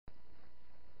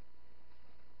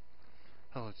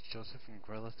Hello, it's Joseph from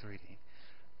Gorilla 3D.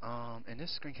 In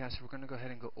this screencast, we're going to go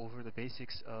ahead and go over the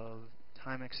basics of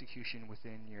time execution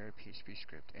within your PHP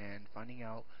script and finding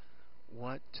out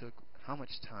what took how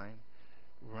much time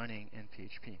running in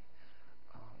PHP.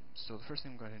 So the first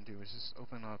thing I'm going to do is just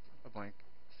open up a blank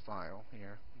file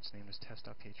here. Its name is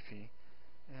test.php,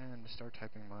 and start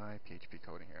typing my PHP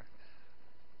code in here.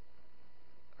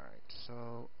 Alright,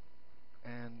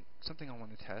 and something I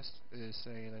want to test is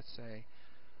let's say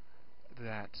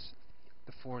that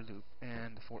the for loop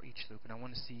and the for each loop, and I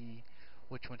want to see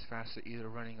which one's faster, either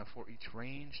running a for each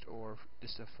ranged or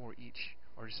just a for each,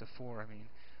 or just a for, of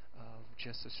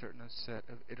just a certain set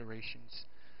of iterations.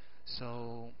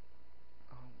 So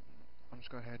I'm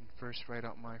just go ahead and first write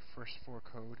out my first for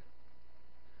code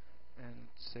and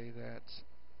say that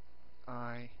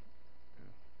I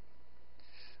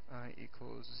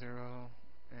equals 0,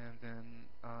 and then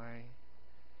I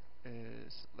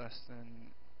is less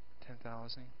than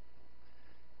 10,000,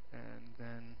 and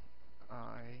then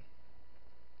I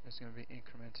is going to be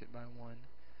incremented by 1,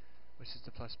 which is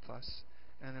the plus plus,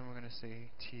 and then we're going to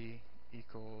say t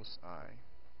equals I,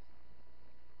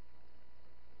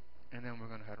 and then we're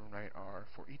going to go ahead and write our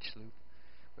for each loop,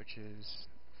 which is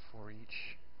for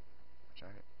each, which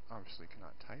I obviously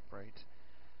cannot type right,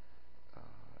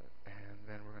 and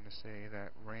then we're going to say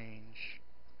that range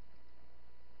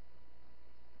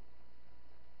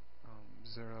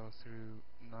 0 through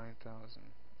 9,000,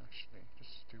 actually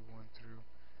just do 1 through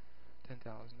 10,000,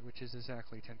 which is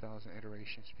exactly 10,000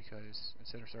 iterations, because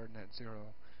instead of starting at 0,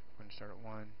 we're going to start at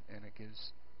 1, and it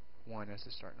gives 1 as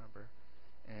the start number,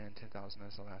 and 10,000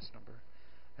 as the last number.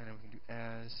 And then we can do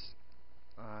as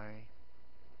I,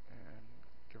 and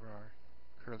give our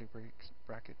curly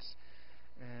brackets,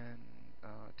 and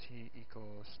t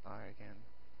equals I again.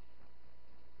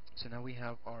 So now we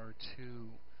have our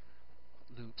two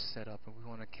loops set up, and we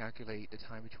want to calculate the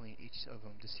time between each of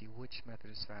them to see which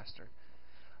method is faster.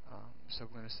 So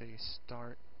we're going to say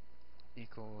start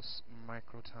equals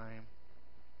microtime,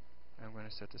 and I'm going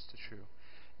to set this to true.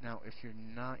 Now, if you're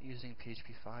not using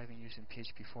PHP 5 and using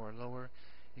PHP 4 or lower,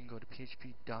 you can go to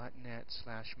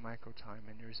php.net/microtime,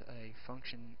 and there's a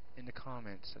function in the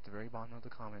comments, at the very bottom of the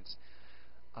comments,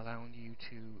 allowing you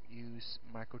to use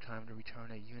microtime to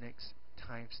return a Unix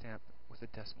timestamp with a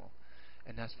decimal.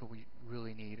 And that's what we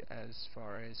really need as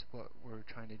far as what we're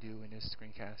trying to do in this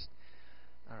screencast.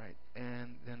 Alright,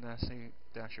 and then lastly,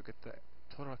 that should get the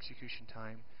total execution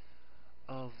time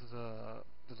of the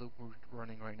loop we're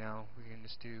running right now. We can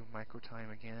just do microtime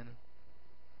again,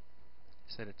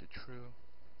 set it to true,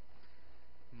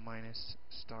 minus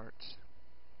start,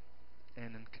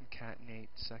 and then concatenate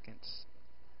seconds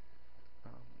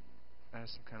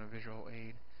as some kind of visual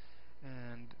aid.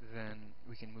 And then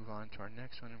we can move on to our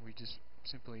next one, and we just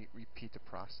simply repeat the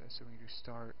process. So we can do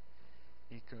start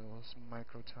equals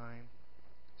microtime,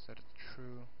 set it to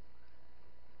true,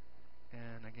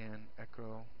 and again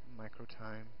echo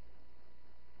microtime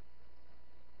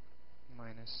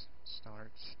minus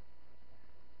start,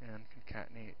 and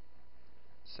concatenate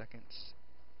seconds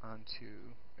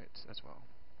onto it as well.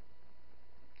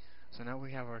 So now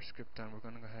we have our script done. We're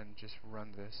going to go ahead and just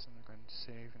run this. I'm going to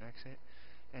save and exit.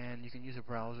 And you can use a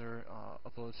browser,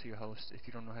 upload to your host. If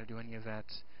you don't know how to do any of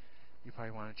that, you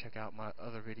probably want to check out my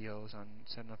other videos on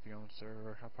setting up your own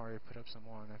server. I'll probably put up some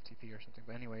more on FTP or something.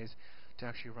 But anyways, to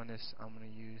actually run this, I'm going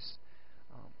to use,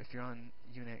 if you're on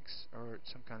Unix or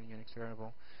some kind of Unix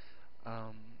variable,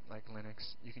 like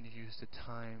Linux, you can use the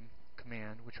time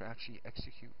command, which will actually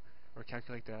execute or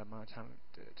calculate the amount of time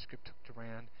the script took to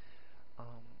run.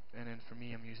 And then for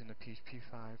me, I'm using the PHP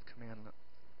 5 command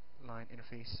line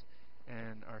interface,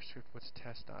 and our script was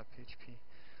test.php.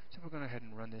 So we're going to go ahead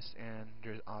and run this, and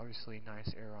there's obviously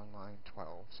nice error on line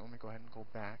 12. So let me go ahead and go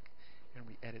back and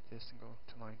re-edit this and go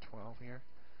to line 12 here.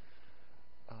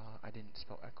 I didn't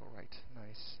spell echo right.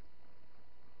 Nice.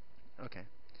 Okay.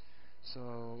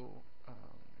 So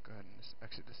go ahead and just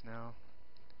exit this now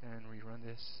and rerun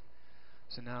this.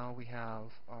 So now we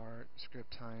have our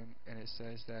script time, and it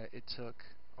says that it took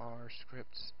our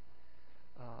script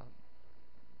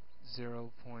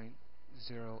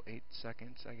 0.08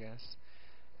 seconds, I guess,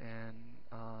 and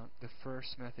the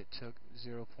first method took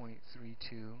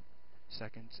 0.32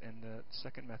 seconds, and the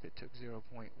second method took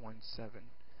 0.17.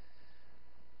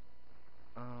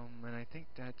 And I think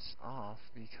that's off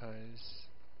because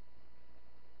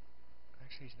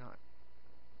actually it's not.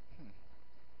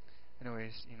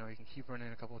 Anyways, you can keep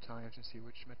running a couple of times and see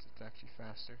which method's actually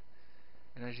faster.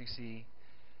 And as you can see,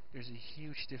 there's a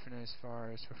huge difference as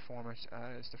far as performance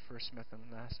as the first method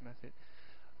and the last method.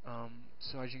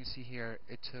 So as you can see here,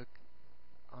 it took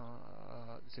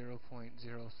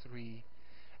 0.03,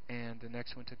 and the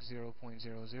next one took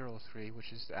 0.003,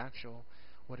 which is the actual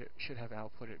what it should have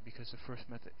outputted, because the first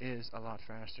method is a lot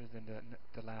faster than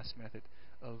the last method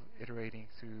of iterating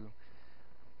through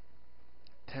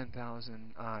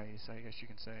 10,000 i's, I guess you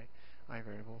can say, I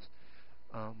variables.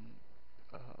 Um,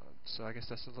 so I guess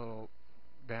that's a little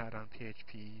bad on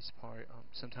PHP's part.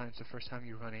 Sometimes the first time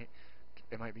you run it,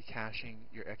 it might be caching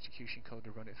your execution code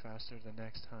to run it faster the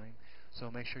next time.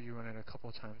 So make sure you run it a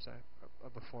couple times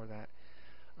before that.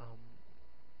 Um,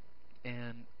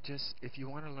 and just if you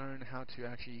want to learn how to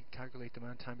actually calculate the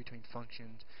amount of time between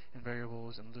functions and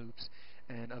variables and loops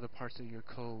and other parts of your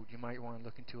code, you might want to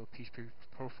look into a PHP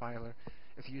profiler.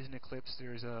 If you're using Eclipse,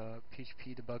 there's a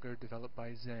PHP Debugger developed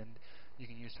by Zend you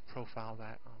can use to profile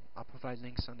that. I'll provide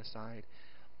links on the side,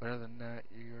 but other than that,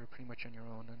 you're pretty much on your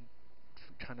own and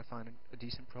trying to find a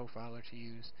decent profiler to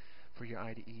use for your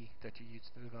IDE that you use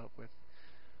to develop with.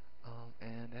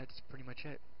 And that's pretty much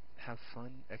it. Have fun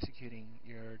executing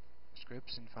your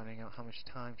scripts and finding out how much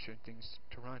time certain things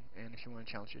to run. And if you want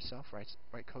to challenge yourself,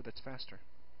 write code that's faster.